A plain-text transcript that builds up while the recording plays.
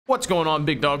What's going on,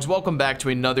 big dogs? Welcome back to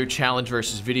another challenge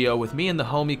versus video with me and the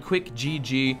homie Quick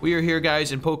GG. We are here,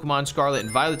 guys, in Pokemon Scarlet and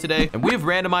Violet today, and we have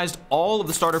randomized all of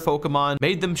the starter Pokemon,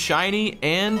 made them shiny,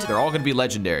 and they're all gonna be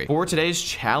legendary. For today's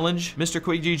challenge, Mr.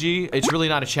 Quick GG, it's really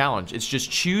not a challenge. It's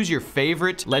just choose your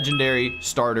favorite legendary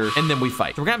starter, and then we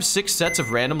fight. So we're gonna have 6 sets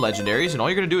of random legendaries, and all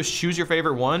you're gonna do is choose your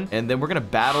favorite one, and then we're gonna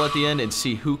battle at the end and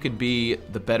see who could be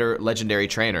the better legendary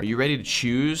trainer. Are you ready to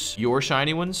choose your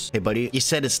shiny ones? Hey, buddy, you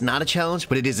said it's not a challenge,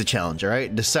 but it is a challenge, all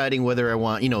right? Deciding whether I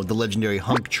want, the legendary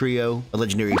Hunk Trio, a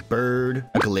legendary Bird,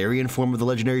 a Galarian form of the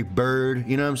legendary Bird,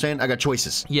 you know what I'm saying? I got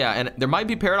choices. Yeah, and there might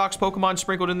be Paradox Pokemon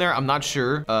sprinkled in there. I'm not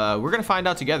sure. We're gonna find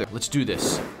out together. Let's do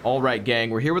this. All right, gang,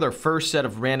 we're here with our first set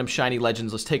of random shiny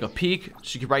legends. Let's take a peek.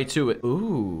 Let's get right to it.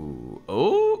 Ooh,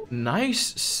 oh,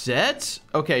 nice set.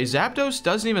 Okay, Zapdos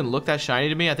doesn't even look that shiny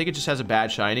to me. I think it just has a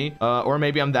bad shiny, or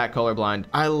maybe I'm that colorblind.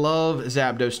 I love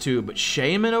Zapdos too, but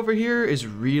Shaman over here is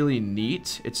really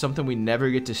neat. It's something we never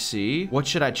get to see. What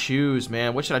should I choose,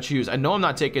 man? What should I choose? I know I'm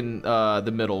not taking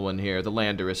the middle one here, the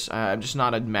Landorus. I'm just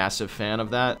not a massive fan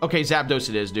of that. Okay, Zapdos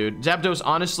it is, dude. Zapdos,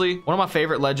 honestly, one of my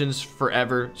favorite legends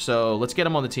forever, so let's get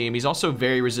him on the team. He's also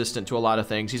very resistant to a lot of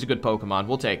things. He's a good Pokemon.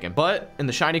 We'll take him. But in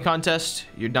the shiny contest,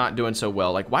 you're not doing so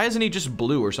well. Like, why isn't he just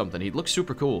blue or something? He looks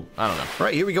super cool. I don't know. All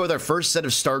right, here we go with our first set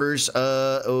of starters.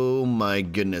 Oh my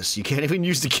goodness. You can't even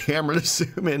use the camera to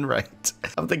zoom in, right?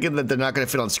 I'm thinking that they're not going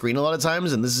to fit on screen a lot of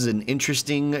times, and this is an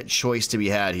interesting choice to be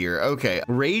had here. Okay,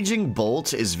 Raging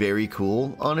Bolt is very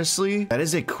cool, honestly. That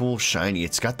is a cool shiny.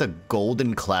 It's got the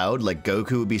golden cloud, like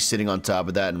Goku would be sitting on top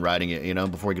of that and riding it,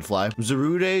 before he could fly.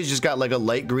 Zarude's just got like a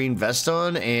light green vest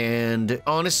on, and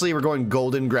honestly, we're going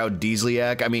golden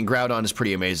Groudon. I mean, Groudon is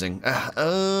pretty amazing.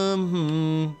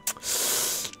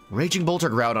 Raging Bolt or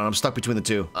Groudon? I'm stuck between the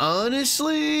two.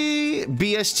 Honestly,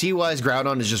 BST-wise,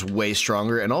 Groudon is just way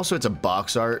stronger, and also it's a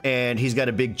box art, and he's got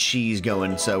a big cheese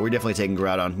going, so we're definitely taking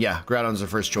Groudon. Yeah, Groudon's our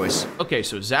first choice. Okay,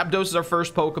 so Zapdos is our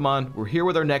first Pokemon. We're here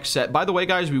with our next set. By the way,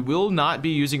 guys, we will not be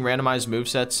using randomized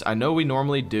movesets. I know we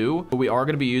normally do, but we are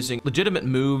going to be using legitimate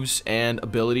moves and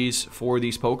abilities for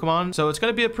these Pokemon, so it's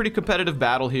going to be a pretty competitive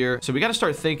battle here. So we got to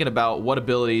start thinking about what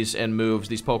abilities and moves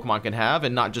these Pokemon can have,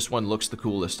 and not just one looks the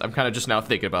coolest. I'm kind of just now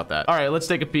thinking about that. All right, let's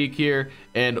take a peek here,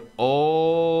 and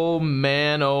oh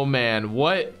man,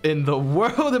 what in the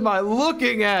world am I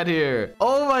looking at here?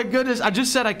 Oh my goodness, I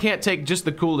just said I can't take just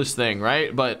the coolest thing,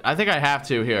 right? But I think I have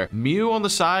to here. Mew on the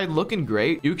side, looking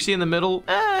great. Uxie in the middle,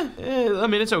 I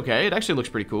mean, it's okay. It actually looks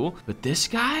pretty cool. But this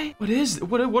guy,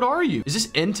 what are you? Is this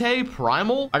Entei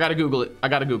Primal? I gotta Google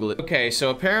it. Okay,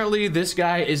 so apparently this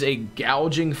guy is a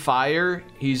gouging fire.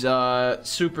 He's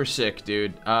super sick,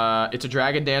 dude. It's a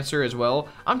Dragon Dancer as well.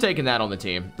 I'm taking that on the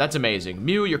team. That's amazing.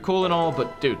 Mew, you're cool and all,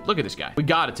 but dude, look at this guy. We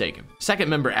gotta take him. Second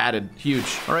member added.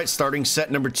 Huge. All right, starting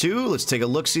set number 2. Let's take a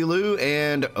look-see-loo,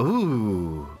 and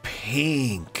ooh,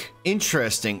 pink.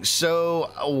 Interesting.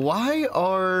 So why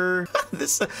are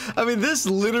this? I mean, this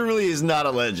literally is not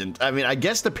a legend. I mean, I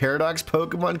guess the Paradox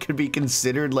Pokemon could be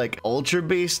considered like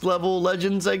ultra-based level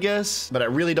legends, I guess. But I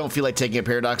really don't feel like taking a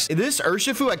Paradox. This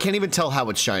Urshifu, I can't even tell how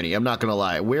it's shiny. I'm not gonna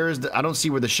lie. Where is the? I don't see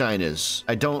where the shine is.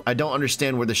 I don't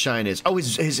understand where the shine is. Oh,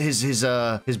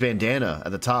 his bandana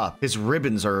at the top. His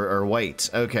ribbons are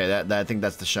white. Okay, I think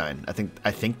that's the shine. I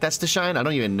think that's the shine. I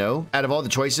don't even know. Out of all the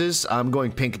choices, I'm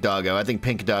going Pink Doggo. I think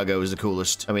Pink Doggo is the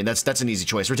coolest. I mean, that's an easy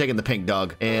choice. We're taking the pink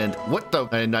dog. And what the?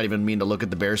 I did not even mean to look at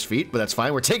the bear's feet, but that's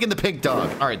fine. We're taking the pink dog.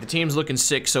 All right, the team's looking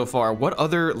sick so far. What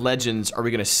other legends are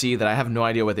we gonna see that I have no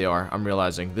idea what they are? I'm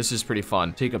realizing this is pretty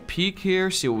fun. Take a peek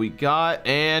here, see what we got,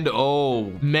 and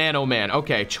oh man.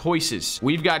 Okay, choices.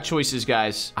 We've got choices,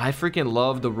 guys. I freaking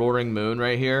love the Roaring Moon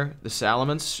right here. The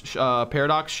Salamence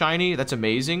Paradox shiny. That's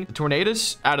amazing. The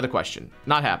Tornadus, out of the question.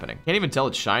 Not happening. Can't even tell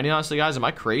it's shiny, honestly, guys. Am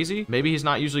I crazy? Maybe he's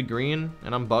not usually green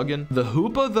and I'm bugging. The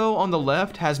Hoopa, though, on the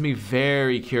left has me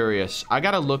very curious. I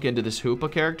gotta look into this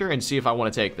Hoopa character and see if I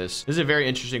want to take this. This is a very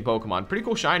interesting Pokemon. Pretty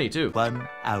cool shiny, too. 1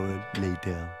 hour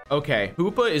later. Okay,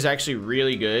 Hoopa is actually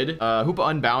really good. Hoopa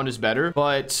Unbound is better,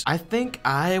 but I think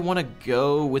I want to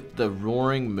go with the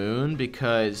Roaring Moon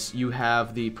because you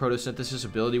have the photosynthesis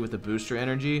ability with the booster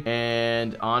energy,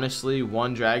 and honestly,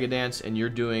 1 Dragon Dance and you're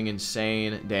doing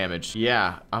insane damage.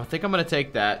 Yeah, I think I'm gonna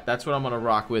take that. That's what I'm gonna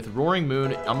rock with. Roaring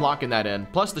Moon, I'm locking that in.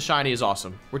 Plus the shiny is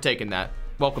awesome. We're taking that.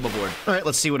 welcome aboard. All right,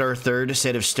 let's see what our third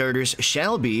set of starters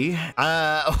shall be.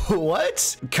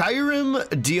 What? Kyurem,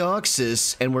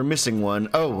 Deoxys, and we're missing one.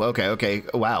 Oh, okay.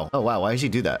 Wow. Oh, wow. Why does he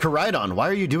do that? Koraidon, why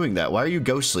are you doing that? Why are you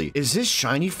ghostly? Is his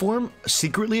shiny form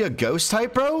secretly a ghost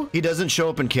type, bro? He doesn't show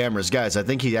up in cameras. Guys, I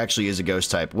think he actually is a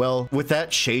ghost type. Well, with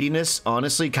that shadiness,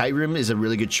 honestly, Kyurem is a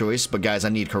really good choice, but guys, I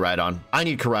need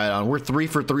Koraidon. We're 3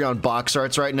 for 3 on box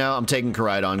arts right now. I'm taking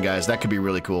Koraidon, guys. That could be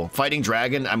really cool. Fighting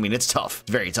Dragon, I mean, it's tough.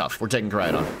 Very tough. We're taking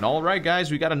Koraidon. All right, guys,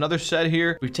 we got another set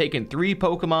here. We've taken 3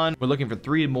 Pokemon. We're looking for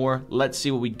 3 more. Let's see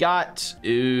what we got.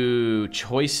 Ooh,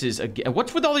 choices again.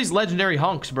 What's with all these legendary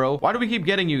hunks, bro? Why do we keep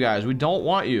getting you guys? We don't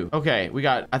want you. Okay, we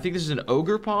got, I think this is an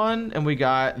Ogerpon, and we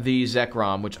got the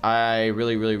Zekrom, which I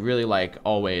really like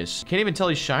always. Can't even tell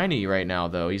he's shiny right now,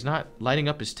 though. He's not lighting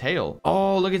up his tail.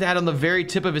 Oh, look at that on the very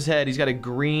tip of his head. He's got a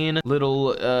green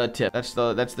little tip. That's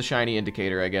the shiny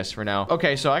indicator, I guess, for now.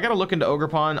 Okay, so I gotta look into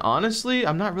Ogerpon. Honestly,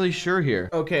 I'm not really sure here.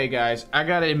 Okay, guys, I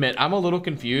gotta admit, I'm a little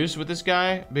confused with this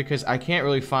guy because I can't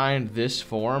really find this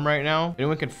form right now.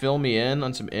 Anyone can fill me in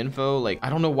on some info? Like, I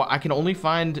don't know why. I can only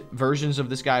find versions of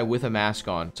this guy with a mask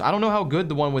on. So I don't know how good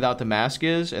the one without the mask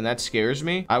is, and that scares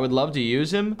me. I would love to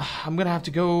use him. I'm gonna have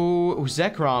to go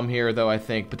Zekrom here, though, I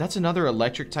think. But that's another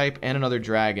electric type and another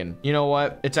dragon. You know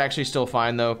what? It's actually still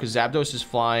fine, though, because Zapdos is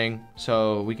flying,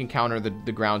 so we can counter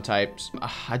the ground types.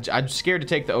 I'm scared to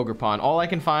take the Ogerpon. All I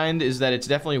can find is that it's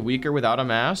definitely weaker without a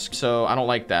mask, so I don't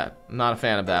like that. I'm not a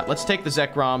fan of that. Let's take the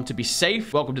Zekrom to be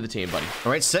safe. Welcome to the team, buddy.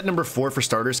 All right, set number 4 for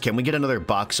starters. Can we get another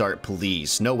box art,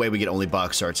 please? No way we get only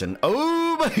box arts. And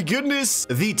oh my goodness,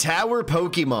 the tower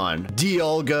Pokemon,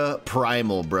 Dialga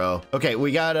Primal, bro. Okay,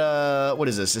 we got what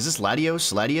is this? Is this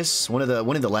Latios? One of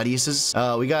the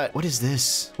Latiuses. We got, what is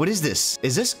this? What is this?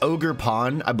 Is this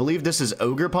Ogerpon? I believe this is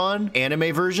Ogerpon,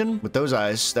 anime version with those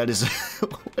eyes. That is,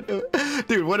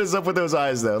 dude, what is up with those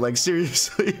eyes though? Like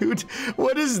seriously, dude,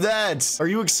 what is that? Are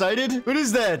you excited? What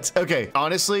is that? Okay,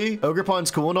 honestly, Ogerpon's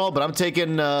cool and all, but I'm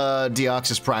taking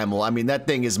Deoxys Primal. I mean, that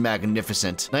thing is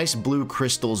magnificent. Nice blue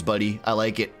crystals, buddy. I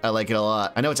like it. I like it a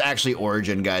lot. I know it's actually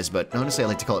Origin, guys, but honestly, I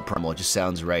like to call it Primal. It just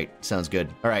sounds right. Sounds good.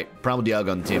 All right, Primal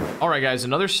Dialga on the team. All right, guys,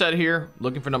 another set here.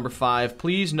 Looking for number 5.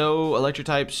 Please, no electric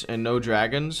types and no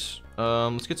dragons.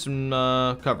 Let's get some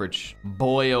coverage.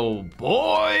 Boy, oh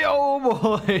boy,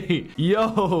 oh boy.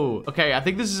 Yo. Okay, I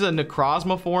think this is a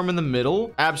Necrozma form in the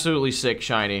middle. Absolutely sick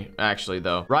shiny, actually,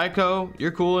 though. Raikou, you're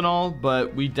cool and all,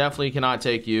 but we definitely cannot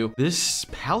take you. This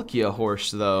Palkia horse,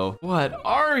 though. What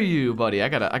are you, buddy? I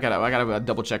gotta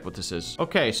double check what this is.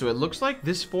 Okay, so it looks like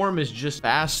this form is just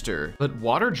faster, but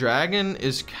Water Dragon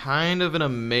is kind of an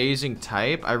amazing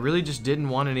type. I really just didn't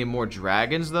want any more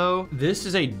dragons, though. This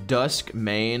is a Dusk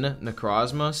main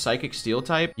Necrozma, Psychic Steel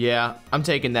type. Yeah, I'm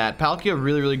taking that. Palkia,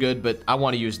 really good, but I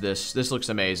want to use this. This looks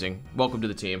amazing. Welcome to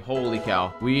the team. Holy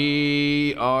cow.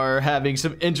 We are having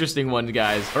some interesting ones,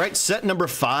 guys. All right, set number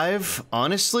 5.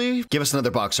 Honestly, give us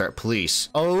another box art, please.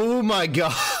 Oh my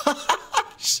god.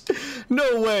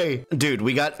 No way. Dude,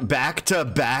 we got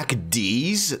back-to-back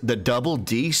Ds, the double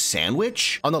D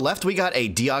sandwich. On the left, we got a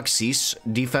Deoxys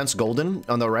Defense Golden.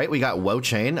 On the right, we got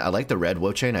Wochain. I like the red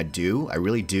Wochain. I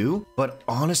really do. But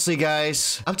honestly,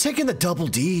 guys, I'm taking the double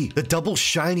D, the double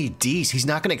shiny Ds. He's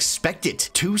not gonna expect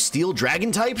it. 2 steel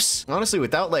dragon types? Honestly,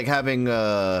 without like having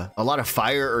a lot of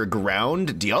fire or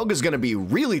ground, Dialga's gonna be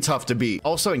really tough to beat.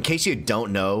 Also, in case you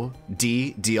don't know,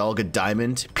 D, Dialga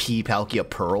Diamond, P, Palkia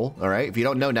Pearl. All right, if you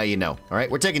don't know, now you know. All right,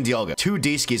 we're taking Dialga. 2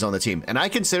 D-skis on the team. And I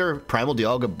consider Primal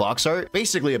Dialga box art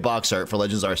basically a box art for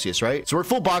Legends Arceus, right? So we're a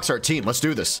full box art team. Let's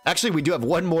do this. Actually, we do have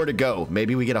 1 more to go.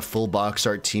 Maybe we get a full box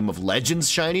art team of Legends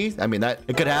shiny. I mean,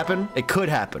 it could happen. It could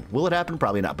happen. Will it happen?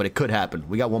 Probably not, but it could happen.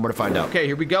 We got 1 more to find out. Okay,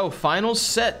 here we go. Final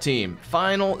set, team.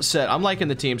 Final set. I'm liking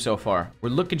the team so far. We're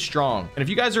looking strong. And if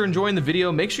you guys are enjoying the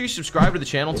video, make sure you subscribe to the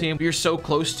channel, team. We are so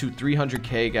close to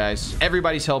 300K, guys.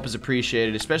 Everybody's help is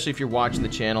appreciated, especially if you're watching the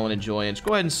channel and enjoying. Just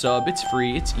go ahead and sub. It's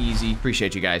free. It's easy.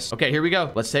 Appreciate you guys. Okay, here we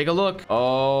go. Let's take a look.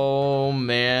 Oh,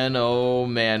 man. Oh,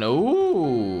 man.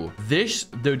 Ooh.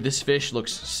 Dude, this fish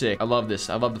looks sick. I love this.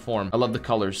 I love the form. I love the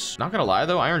colors. Not gonna lie,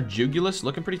 though. Iron Jugulus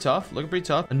looking pretty tough. Looking pretty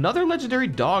tough. Another legendary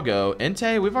doggo.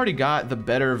 Entei, we've already got the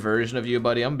better version of you,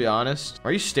 buddy. I'm gonna be honest.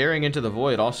 Are you staring into the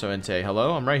void also, Entei?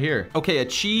 Hello? I'm right here. Okay, a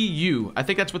Chi-Yu. I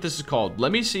think that's what this is called.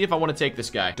 Let me see if I want to take this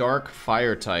guy. Dark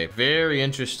fire type. Very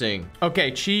interesting.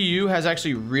 Okay, Chi-Yu has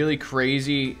actually really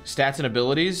crazy stats and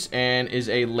abilities and is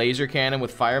a laser cannon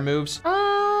with fire moves.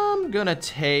 I'm gonna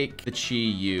take the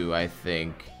Chi-Yu, I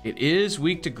think. It is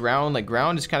weak to ground. Like,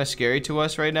 ground is kind of scary to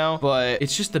us right now, but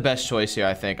it's just the best choice here,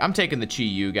 I think. I'm taking the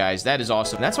Chi-Yu, guys. That is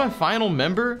awesome. That's my final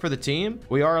member for the team.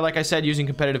 We are, like I said, using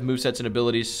competitive movesets and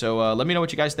abilities, so let me know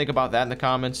what you guys think about that in the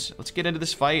comments. Let's get into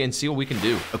this fight and see what we can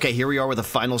do. Okay, here we are with the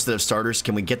final set of starters.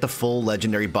 Can we get the full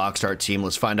legendary box art team?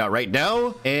 Let's find out right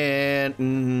now.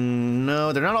 And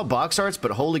no, they're not all box arts,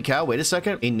 but holy cow, wait a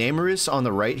second. A Namorous on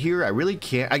the right here. I really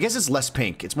can't. I guess it's less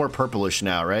pink. It's more purplish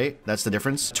now, right? That's the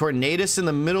difference. Tornadus in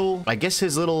the middle. I guess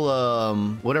his little,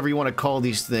 whatever you want to call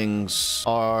these things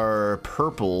are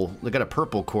purple. They got a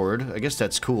purple cord. I guess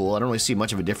that's cool. I don't really see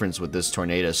much of a difference with this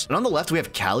Tornadus. And on the left, we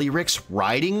have Calyrex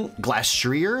riding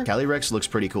Glastrier. Calyrex looks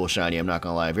pretty cool shiny. I'm not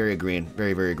gonna lie. Very green.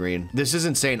 Very, very green. This is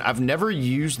insane. I've never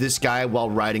used this guy while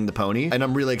riding the pony, and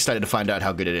I'm really excited to find out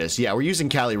how good it is. Yeah, we're using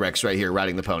Calyrex right here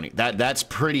riding the pony. That's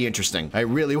pretty interesting. I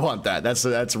really want that.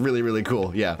 That's really, really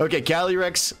cool. Yeah. Okay,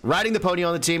 Calyrex riding the pony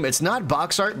on the team. It's not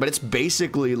box art, but it's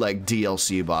basically like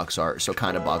DLC box art, so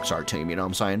kind of box art team, you know what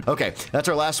I'm saying? Okay, that's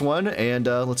our last one, and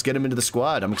let's get him into the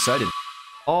squad. I'm excited.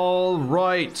 All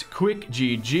right, quick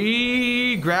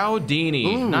GG, Groudini.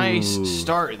 Ooh. Nice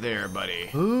start there, buddy.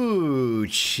 Ooh,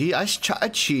 I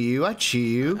chi you.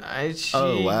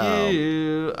 Oh, wow.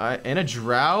 And a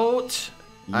drought.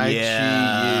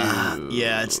 Yeah,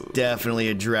 yeah, it's definitely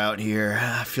a drought here.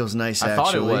 Feels nice, actually. I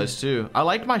thought it was, too. I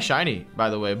liked my shiny, by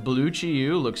the way. Blue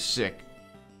Chi-Yu looks sick.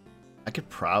 I could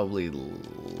probably overheat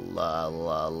in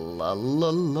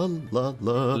the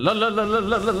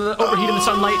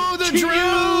sunlight. Oh, the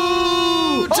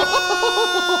drought!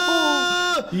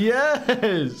 Oh!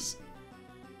 Yes.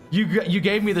 You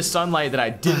gave me the sunlight that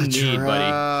I didn't need,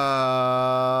 buddy.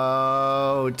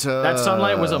 That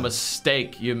sunlight was a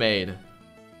mistake you made.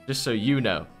 Just so you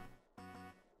know.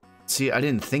 See, I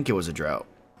didn't think it was a drought.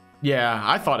 Yeah,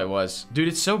 I thought it was. Dude,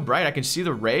 it's so bright. I can see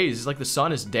the rays. It's like the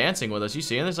sun is dancing with us. You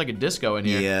see? And there's like a disco in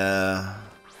here. Yeah.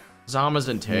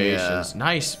 Zamazentations. Yeah.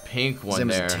 Nice pink one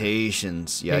there.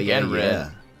 Zamazentations. Yeah, pink yeah, and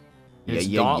red. Yeah. It's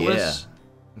dauntless.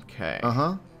 Yeah. Okay.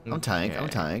 Uh-huh. I'm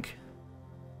tank.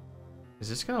 Is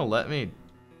this gonna let me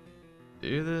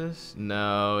do this?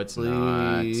 No, it's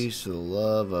Please, for the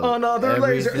love of another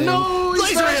everything. laser. No,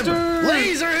 he's faster.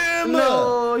 Laser him!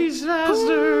 No, he's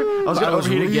faster. I was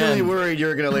really worried you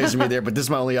were gonna laser me there, but this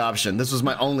is my only option. This was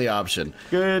my only option.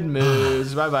 Good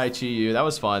moves. Bye-bye, Chi-Yu. That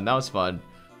was fun. That was fun.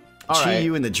 All right.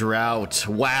 Chi-Yu in the drought.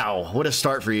 Wow, what a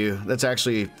start for you.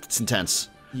 It's intense.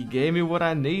 You gave me what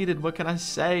I needed. What can I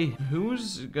say?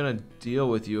 Who's gonna deal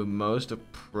with you most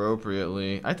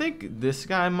appropriately? I think this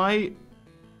guy might.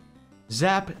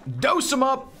 Zap. Dose him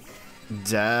up.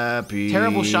 Zappy.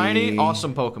 Terrible shiny.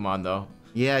 Awesome Pokemon, though.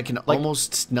 Yeah, I can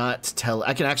almost not tell.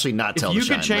 I can actually not tell. If you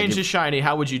could change his shiny,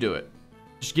 how would you do it?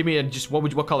 Just give me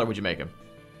what color would you make him?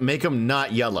 Make him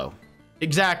not yellow.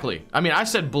 Exactly. I mean, I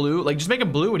said blue. Like, just make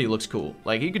him blue and he looks cool.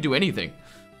 Like, he could do anything.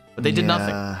 But they did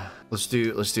nothing. Let's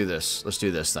do this. Let's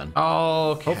do this then.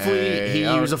 Okay. Hopefully he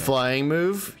used a flying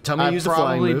move. Tell me he used a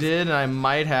flying move. I probably did, and I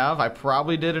might have. I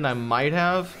probably did, and I might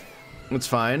have. It's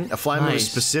fine. A flying move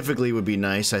specifically would be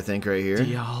nice, I think, right here.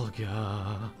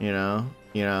 Dialga.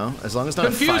 You know, as long as not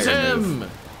a fire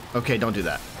move. Okay, don't do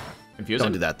that. Confuse him?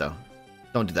 Don't do that, though.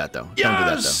 Don't do that, though.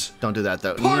 Yes! Don't do that,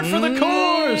 though. Part for the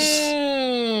course!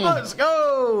 Let's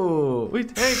go! We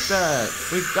take that.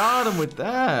 We got him with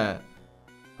that.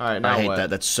 All right, now what? I hate that.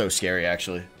 That's so scary,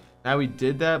 actually. Now we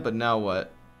did that, but now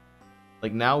what?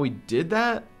 Like, now we did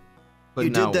that? But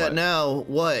you now did that, what? now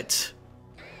what?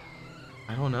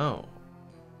 I don't know.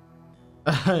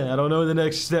 I don't know the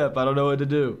next step. I don't know what to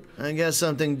do. I got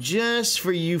something just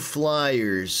for you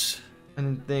flyers. I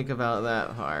didn't think about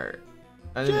that part.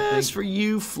 Just for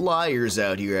you flyers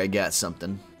out here, I got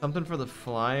something. Something for the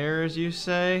flyers, you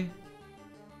say?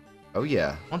 Oh,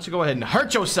 yeah. Why don't you go ahead and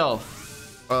hurt yourself?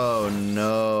 Oh,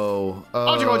 no. Why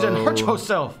don't you go ahead and hurt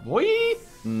yourself, boy?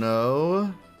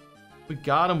 No. We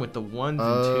got him with the ones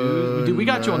and twos. Dude, we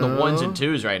got you on the ones and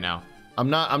twos right now. I'm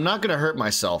not gonna hurt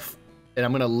myself, and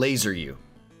I'm gonna laser you.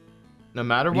 No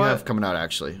matter what? What do you have coming out,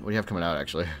 actually?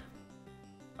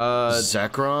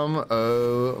 Zekrom?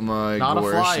 Oh my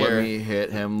gosh. Let me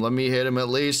hit him. Let me hit him at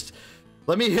least.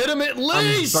 I'm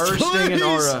bursting an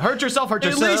aura. Hurt yourself.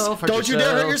 Don't you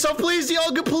dare hurt yourself, please,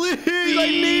 Dialga, please. I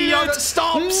need it.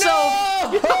 Stomp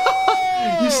self.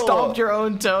 You stomped your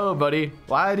own toe, buddy.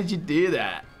 Why did you do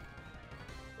that?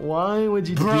 Why would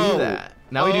you do that?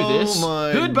 Now we do this.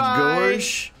 Goodbye.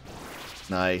 Gosh.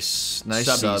 Nice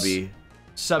subby.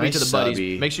 Subby nice to the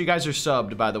buddies. Make sure you guys are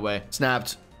subbed, by the way.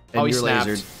 Snapped. And he you're snapped.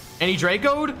 lasered. And he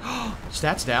Draco'd?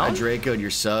 Stats down? I Draco'd your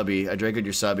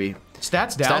subby.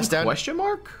 Stats down? Stats down. Question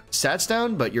mark? Stats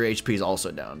down, but your HP is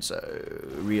also down. So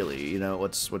really, you know,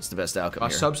 what's the best outcome My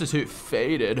here? substitute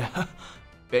faded.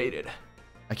 Faded.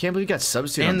 I can't believe you got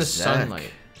substitute And on the Zach.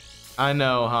 sunlight. I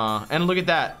know, huh? And look at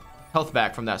that. Health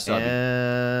back from that sub.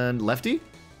 And lefty?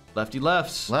 Lefty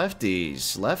lefts.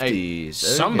 Lefties. Hey,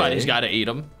 somebody's got to eat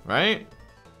them, right?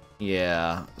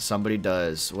 Yeah, somebody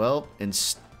does. Well,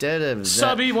 instead of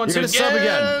Subby that, once you're gonna sub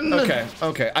again. again.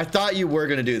 Okay. I thought you were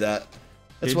gonna do that.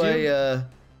 That's why.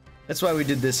 That's why we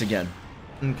did this again.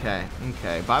 Okay.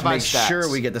 Bye bye Make stats. sure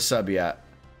we get the sub yet.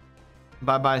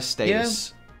 Bye bye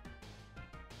status.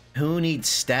 Who needs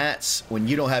stats when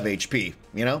you don't have HP?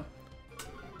 You know?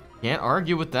 Can't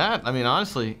argue with that. I mean,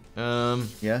 honestly.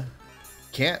 Yeah.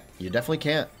 Can't. You definitely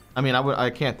can't. I mean, I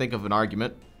can't think of an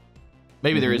argument.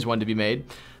 Maybe there is one to be made.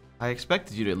 I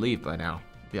expected you to leave by now,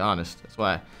 to be honest. That's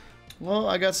why. Well,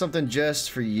 I got something just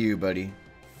for you, buddy.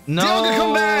 No! Dialga,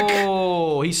 come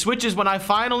back! He switches when I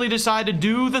finally decide to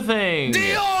do the thing.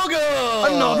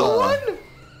 Dialga! Another one?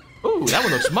 Ooh, that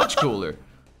one looks much cooler.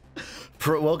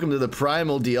 Welcome to the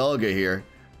primal Dialga here.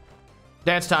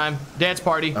 Dance time. Dance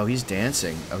party. Oh, he's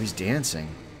dancing. Oh, he's dancing.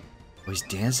 Oh, he's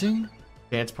dancing?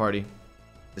 Dance party.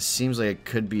 This seems like it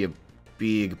could be a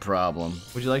big problem.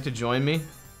 Would you like to join me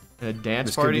in a dance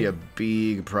This party? could be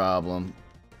a big problem.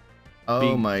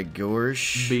 Oh my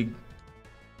gosh. Big.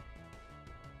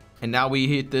 And now we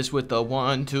hit this with the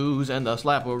 1-2s and the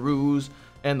slapperoos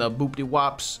and the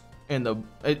boop-de-wops and the...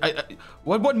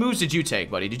 What moves did you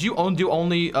take, buddy? Did you do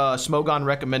only Smogon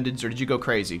recommendeds, or did you go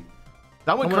crazy?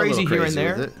 I went crazy here and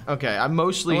there. Okay, I'm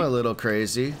mostly... I went a little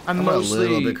crazy. I'm mostly... a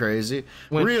little bit crazy.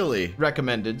 Really?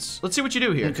 Recommendeds. Let's see what you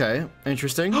do here. Okay,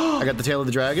 interesting. I got the Tail of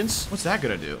the Dragons. What's that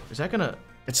gonna do? Is that gonna...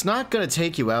 It's not gonna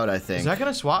take you out, I think. Is that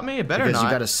gonna swap me? It better because not.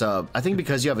 you got a sub. I think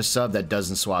because you have a sub that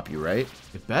doesn't swap you, right?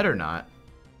 It better not.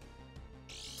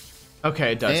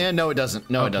 Okay, it doesn't. And no, it doesn't.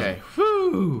 No, it doesn't.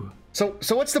 Whew. So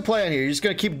what's the plan here? You're just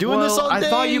gonna keep doing this all day? I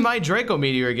thought you might Draco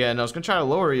Meteor again. I was gonna try to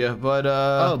lower you, but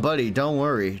Oh, buddy, don't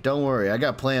worry. Don't worry. I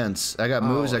got plans. I got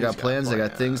moves. I got plans. I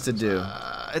got things to do. You know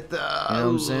what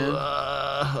I'm saying?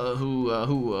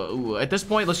 At this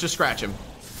point, let's just scratch him.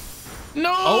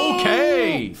 No.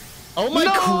 Okay. Oh my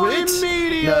crit!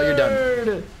 Meteor. No, you're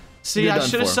done. See, I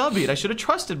should have subbied. I should have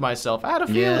trusted myself. I had a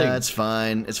feeling. Yeah, it's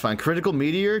fine. It's fine. Critical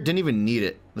Meteor didn't even need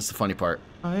it. That's the funny part.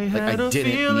 I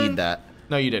didn't need that.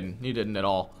 No, you didn't. You didn't at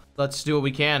all. Let's do what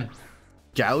we can.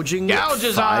 Gouging Gouge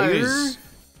his fire? eyes.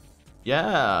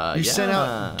 Yeah. You sent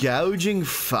out gouging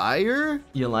fire?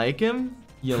 You like him?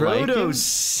 You like him?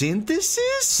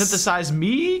 Photosynthesis? Synthesize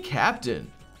me,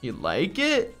 Captain. You like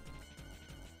it?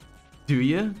 Do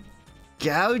you?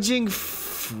 Gouging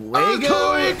fuego?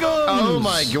 Oh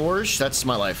my gosh, that's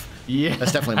my life. Yeah,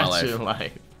 that's definitely my life. Your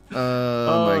life.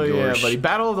 Oh my gosh. Yeah, buddy.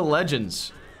 Battle of the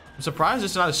Legends. I'm surprised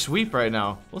it's not a sweep right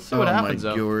now. We'll see what happens,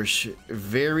 though. Oh my gosh.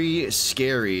 Very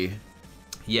scary.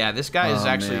 Yeah, this guy is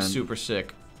actually super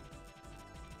sick.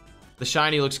 The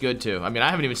shiny looks good, too. I mean, I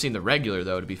haven't even seen the regular,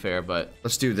 though, to be fair, but...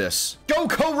 Let's do this. Go,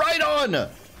 Koraidon!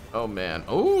 Oh, man.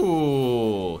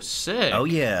 Ooh, sick. Oh,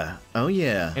 yeah. Oh,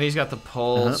 yeah. And he's got the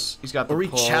pulse. He's got the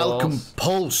pulse.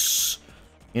 Pulse.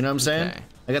 You know what I'm saying? Okay.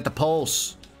 I got the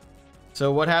pulse.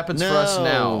 So what happens for us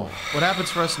now? What happens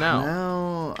for us now?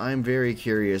 Now, I'm very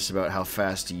curious about how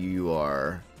fast you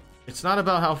are. It's not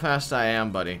about how fast I am,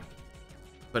 buddy.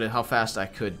 But how fast I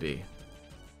could be.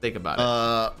 Think about it.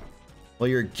 Well,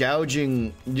 you're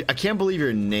gouging... I can't believe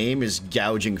your name is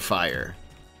Gouging Fire.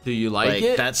 Do you like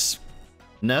it? That's...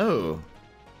 No.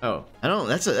 Oh. I don't...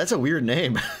 That's a weird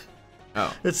name.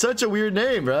 Oh. It's such a weird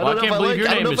name, bro. Well, I don't know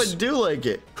if I do like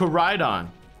it. Koraidon.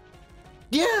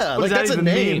 Yeah, what like that's a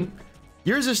name. Mean?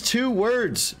 Yours is 2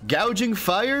 words. Gouging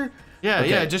Fire? Yeah,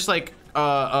 yeah, just like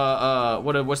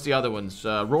what's the other ones?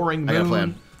 Roaring Moon. I got a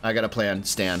plan. I got a plan,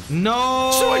 Stan.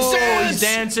 No! He's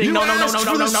dancing. You no. You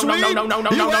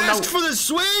asked for the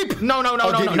sweep! No,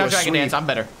 Dragon Dance, I'm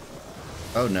better.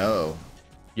 Oh no.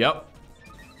 Yep.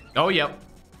 Oh yep.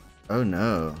 Oh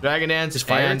no. Dragon Dance is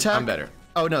fire attack? I'm better.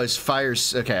 Oh no, his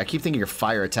fire's okay. I keep thinking your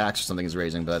fire attacks or something is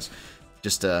raising, but that's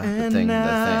just the thing.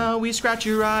 Now we scratch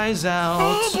your eyes out.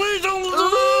 Oh please don't!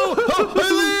 Oh,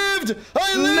 I lived!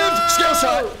 I lived! No! Scale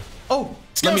shot! Oh,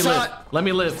 Scale shot! Let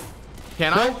me live.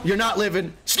 Can I? You're not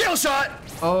living. Scale shot!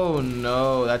 Oh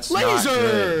no, that's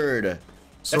lasered! Not good.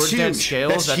 Swords that's Dance huge.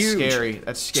 Scales? That's huge. Scary.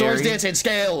 That's scary. Swords Dance and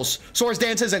Scales. Swords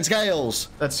Dances and Scales.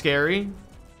 That's scary.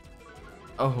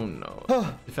 Oh no.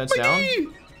 Defense down.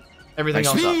 Everything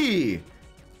else up. Okay.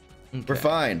 We're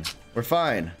fine. We're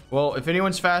fine. Well, if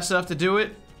anyone's fast enough to do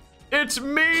it, it's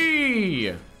me!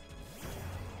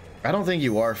 I don't think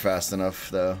you are fast enough,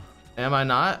 though. Am I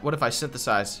not? What if I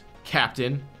synthesize?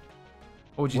 Captain.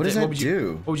 What does that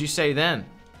do? What would you say then?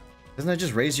 Doesn't that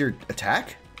just raise your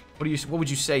attack? What would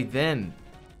you say then?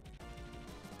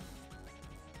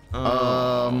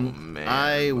 Man,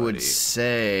 I would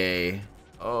say.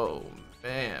 Oh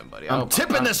man, buddy. I'm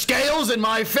tipping the scales in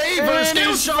my favor. And Skill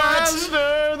he's shots.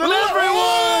 faster than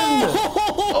everyone.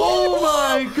 Oh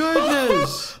my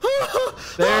goodness.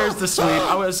 There's the sweep.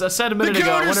 I said a minute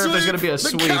ago. I wonder if there's gonna be a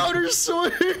sweep. The counter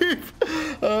sweep.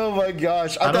 Oh my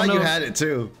gosh! I thought you had it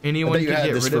too. Anyone can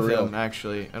get rid of him.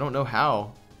 Actually, I don't know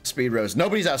how. Speed Rose.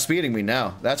 Nobody's outspeeding me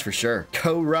now. That's for sure.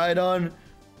 Co-Rhydon.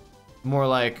 More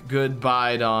like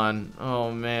goodbye, Don.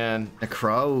 Oh man.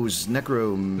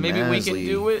 Necro. Maybe we can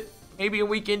do it. Maybe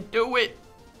we can do it.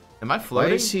 Am I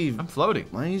floating? Why is he? I'm floating.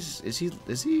 Why is he?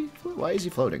 Why is he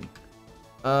floating?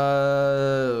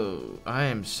 I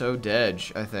am so dead.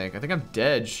 I think I'm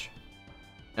dead.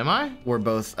 Am I? We're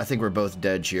both. I think we're both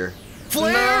dead here.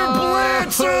 Flare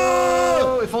Blitz!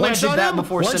 Blitzer! If only I did that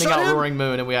before sending out Roaring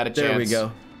Moon and we had a chance. There we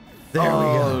go. There we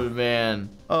go. Oh man.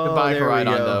 Goodbye,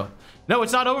 Koraidon, though. No,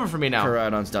 it's not over for me now.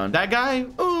 Koraidon's done. That guy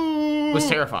was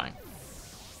terrifying.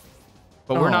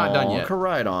 But we're not done yet.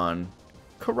 Koraidon.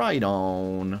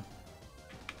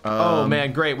 Oh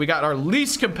man, great. We got our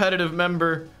least competitive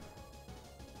member,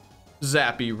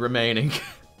 Zappy, remaining.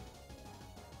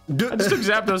 I just took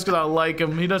Zapdos because I like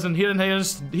him. He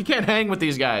can't hang with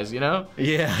these guys, you know?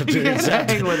 Yeah, dude. He can't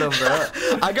hang with them, bro.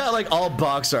 I got like all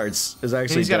box arts. Is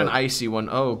actually. And he's got an icy one.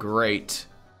 Oh, great.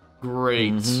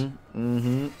 Great.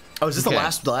 Oh, is this the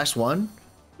last one?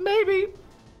 Maybe.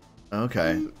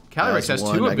 Okay. Calyrex has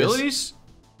 2 abilities?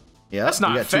 Yeah, that's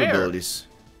not fair. 2 abilities.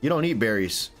 You don't eat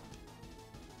berries.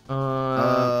 Boof.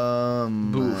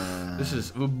 This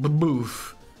is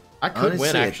boof. I could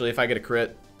win actually if I get a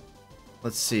crit.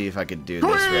 Let's see if I could do this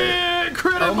right.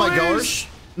 Crit, oh my gosh.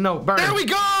 No, burn. There we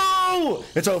go!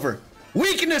 It's over.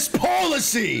 Weakness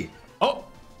policy! Oh,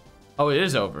 it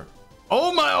is over.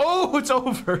 Oh my, it's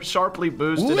over. Sharply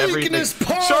boosted Weakness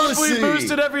everything. Policy. Sharply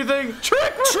boosted everything.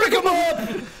 Trick him up!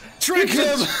 Trick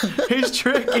him! He's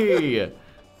tricky.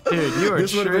 Dude, you are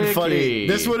this would have been funny.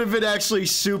 This would have been actually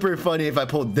super funny if I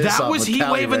pulled this off. That was Heat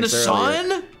Wave in the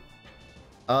sun?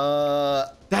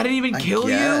 That didn't even kill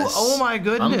you? Oh my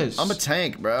goodness. I'm a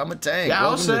tank, bro. I'm a tank. Yeah,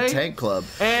 Welcome to the tank club.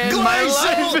 And my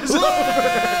life is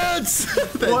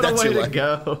over. What a way to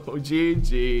go.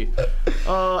 GG.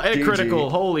 And critical.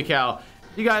 Holy cow.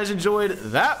 You guys enjoyed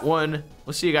that one.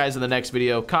 We'll see you guys in the next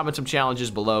video. Comment some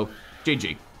challenges below.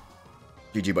 GG.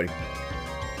 GG, buddy.